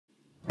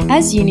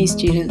As uni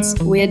students,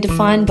 we are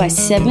defined by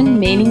 7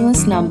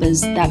 meaningless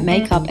numbers that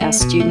make up our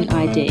student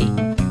ID.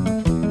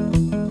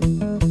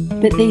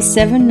 But these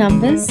 7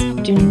 numbers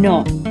do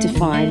not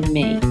define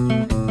me.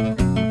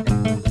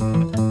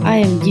 I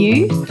am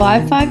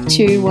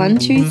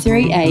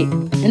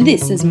U5521238, and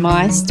this is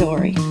my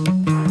story.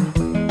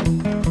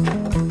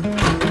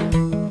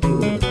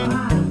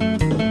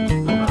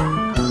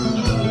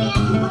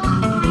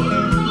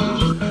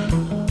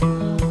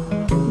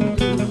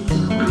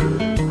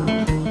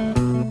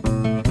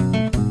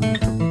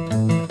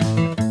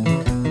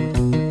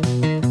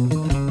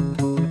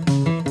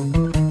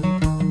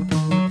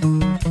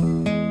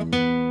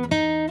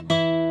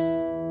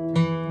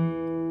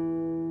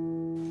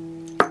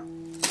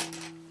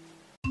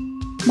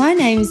 My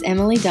name is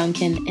Emily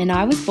Duncan, and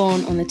I was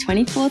born on the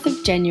 24th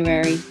of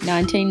January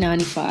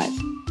 1995.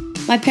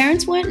 My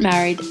parents weren't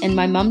married, and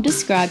my mum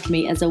described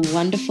me as a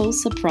wonderful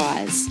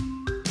surprise.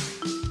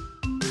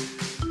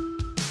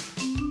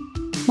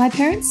 My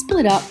parents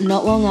split up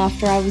not long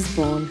after I was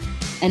born,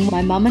 and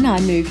my mum and I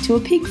moved to a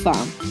pig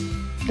farm.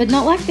 But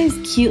not like those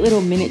cute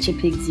little miniature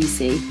pigs you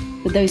see,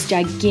 but those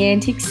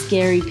gigantic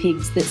scary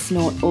pigs that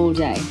snort all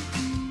day.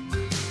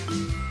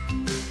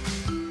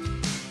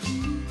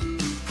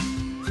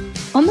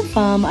 On the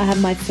farm, I had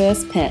my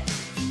first pet.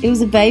 It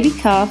was a baby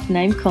calf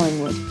named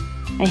Collingwood.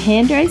 I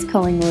hand-raised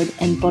Collingwood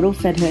and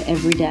bottle-fed her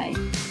every day.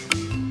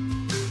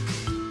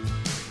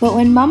 But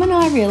when Mum and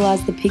I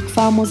realised the pig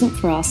farm wasn't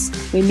for us,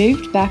 we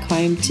moved back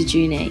home to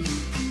Junee.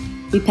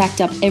 We packed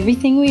up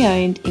everything we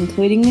owned,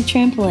 including the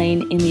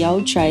trampoline, in the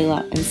old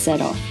trailer and set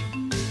off.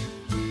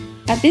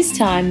 At this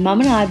time,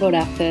 Mum and I bought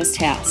our first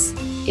house.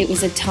 It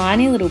was a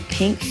tiny little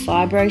pink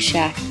fibro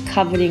shack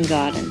covered in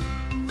garden.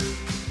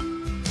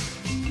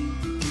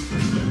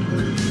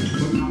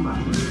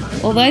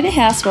 Although the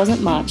house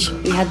wasn't much,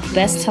 we had the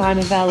best time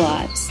of our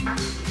lives.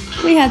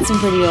 We had some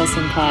pretty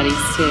awesome parties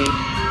too.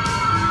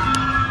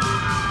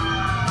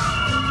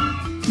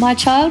 My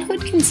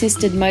childhood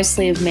consisted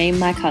mostly of me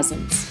and my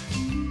cousins.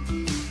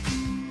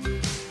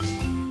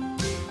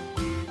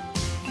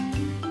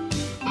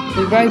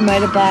 We rode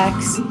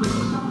motorbikes,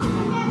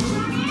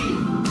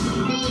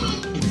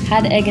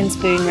 had egg and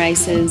spoon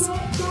races,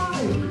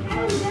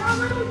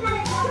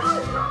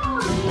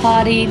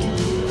 partied,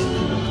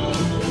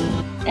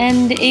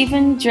 and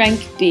even drank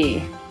beer.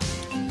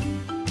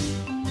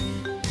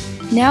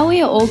 Now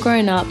we are all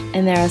grown up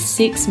and there are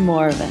 6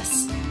 more of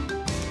us.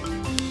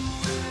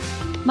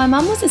 My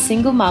mum was a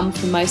single mum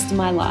for most of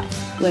my life,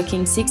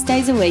 working 6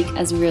 days a week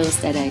as a real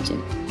estate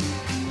agent.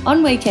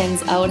 On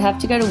weekends, I would have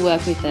to go to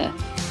work with her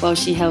while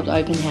she held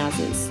open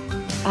houses.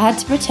 I had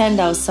to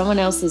pretend I was someone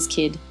else's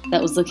kid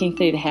that was looking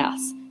through the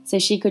house so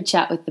she could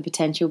chat with the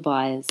potential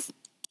buyers.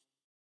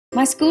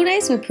 My school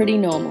days were pretty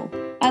normal.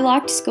 I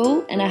liked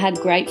school and I had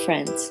great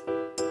friends.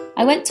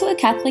 I went to a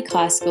Catholic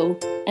high school,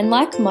 and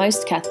like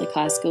most Catholic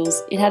high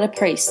schools, it had a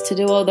priest to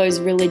do all those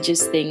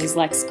religious things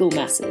like school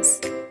masses.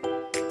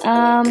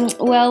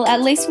 Well,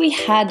 at least we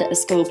had a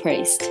school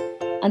priest,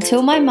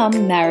 until my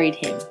mum married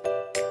him.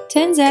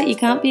 Turns out you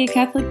can't be a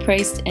Catholic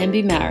priest and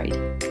be married.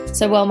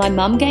 So while my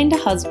mum gained a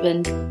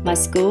husband, my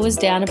school was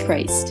down a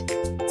priest.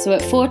 So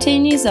at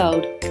 14 years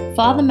old,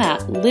 Father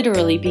Matt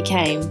literally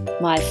became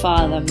my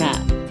Father Matt.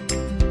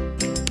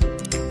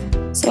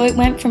 So it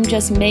went from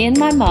just me and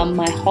my mum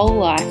my whole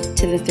life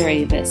to the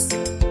 3 of us.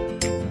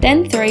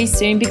 Then 3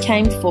 soon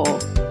became 4,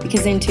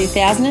 because in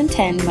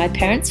 2010 my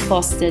parents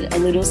fostered a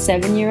little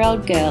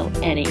 7-year-old girl,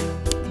 Annie.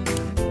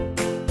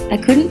 I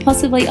couldn't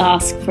possibly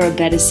ask for a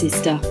better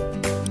sister.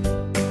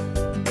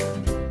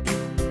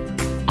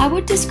 I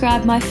would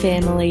describe my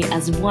family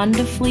as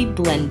wonderfully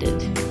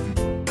blended.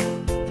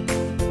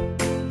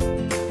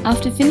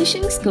 After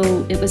finishing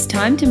school, it was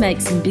time to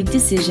make some big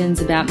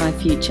decisions about my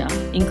future,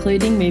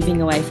 including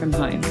moving away from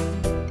home.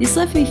 This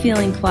left me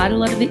feeling quite a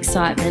lot of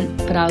excitement,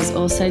 but I was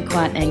also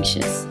quite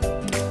anxious.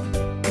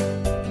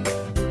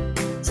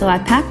 So I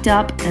packed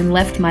up and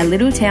left my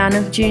little town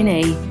of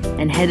Junee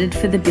and headed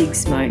for the big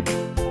smoke,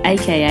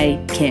 aka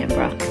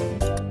Canberra.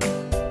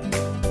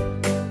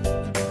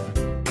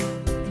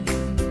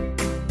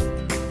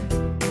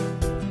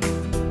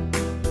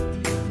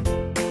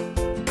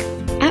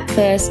 At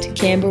first,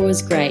 Canberra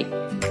was great.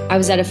 I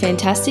was at a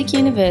fantastic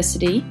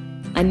university,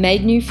 I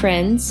made new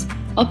friends,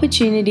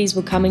 opportunities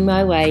were coming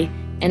my way,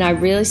 and I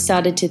really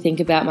started to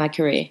think about my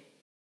career.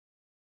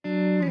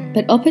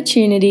 But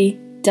opportunity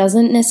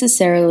doesn't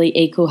necessarily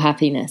equal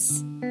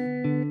happiness.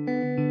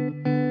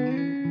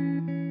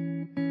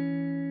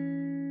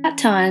 At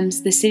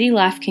times, the city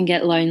life can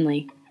get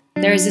lonely.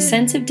 There is a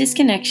sense of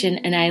disconnection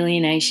and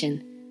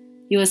alienation.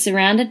 You are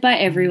surrounded by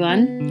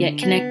everyone, yet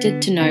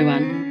connected to no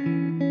one.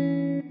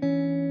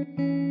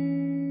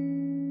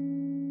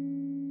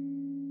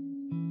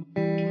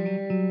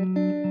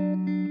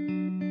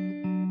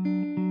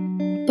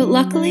 But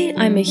luckily,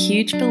 I'm a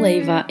huge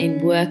believer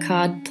in work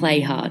hard, play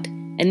hard,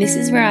 and this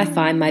is where I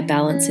find my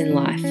balance in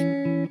life.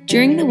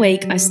 During the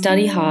week, I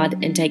study hard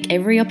and take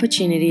every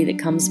opportunity that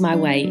comes my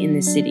way in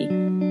the city.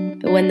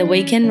 But when the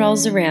weekend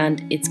rolls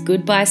around, it's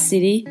goodbye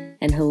city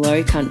and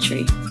hello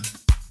country.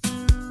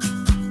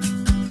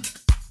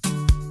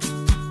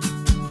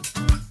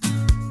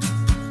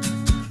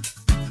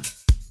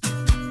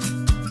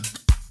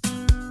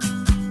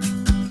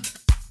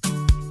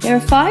 There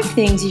are 5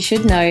 things you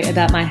should know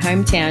about my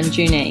hometown,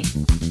 Junee.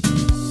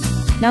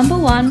 Number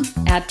 1,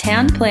 our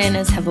town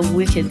planners have a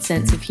wicked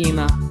sense of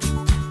humour.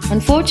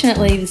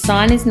 Unfortunately, the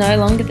sign is no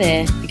longer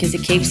there because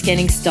it keeps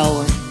getting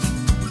stolen.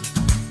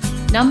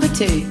 Number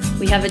 2,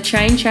 we have a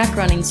train track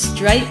running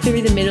straight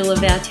through the middle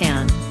of our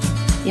town.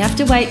 You have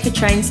to wait for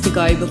trains to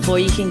go before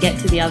you can get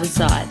to the other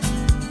side.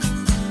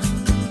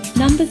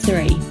 Number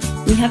 3,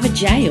 we have a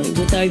jail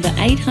with over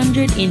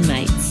 800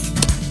 inmates.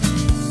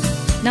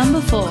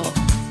 Number 4,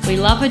 we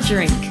love a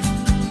drink,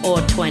 or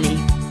 20.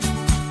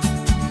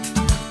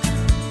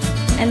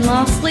 And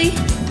lastly,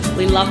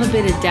 we love a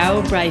bit of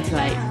Daryl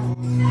Braithwaite.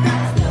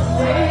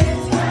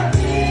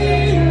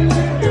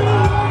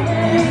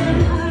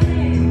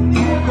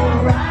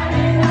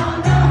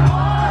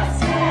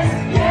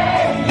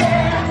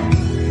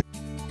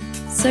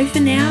 So for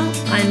now,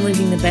 I'm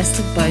living the best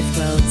of both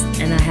worlds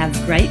and I have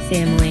great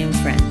family and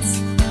friends.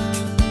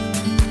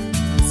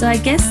 So I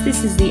guess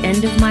this is the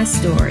end of my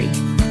story.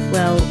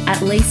 Well,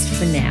 at least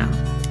for now.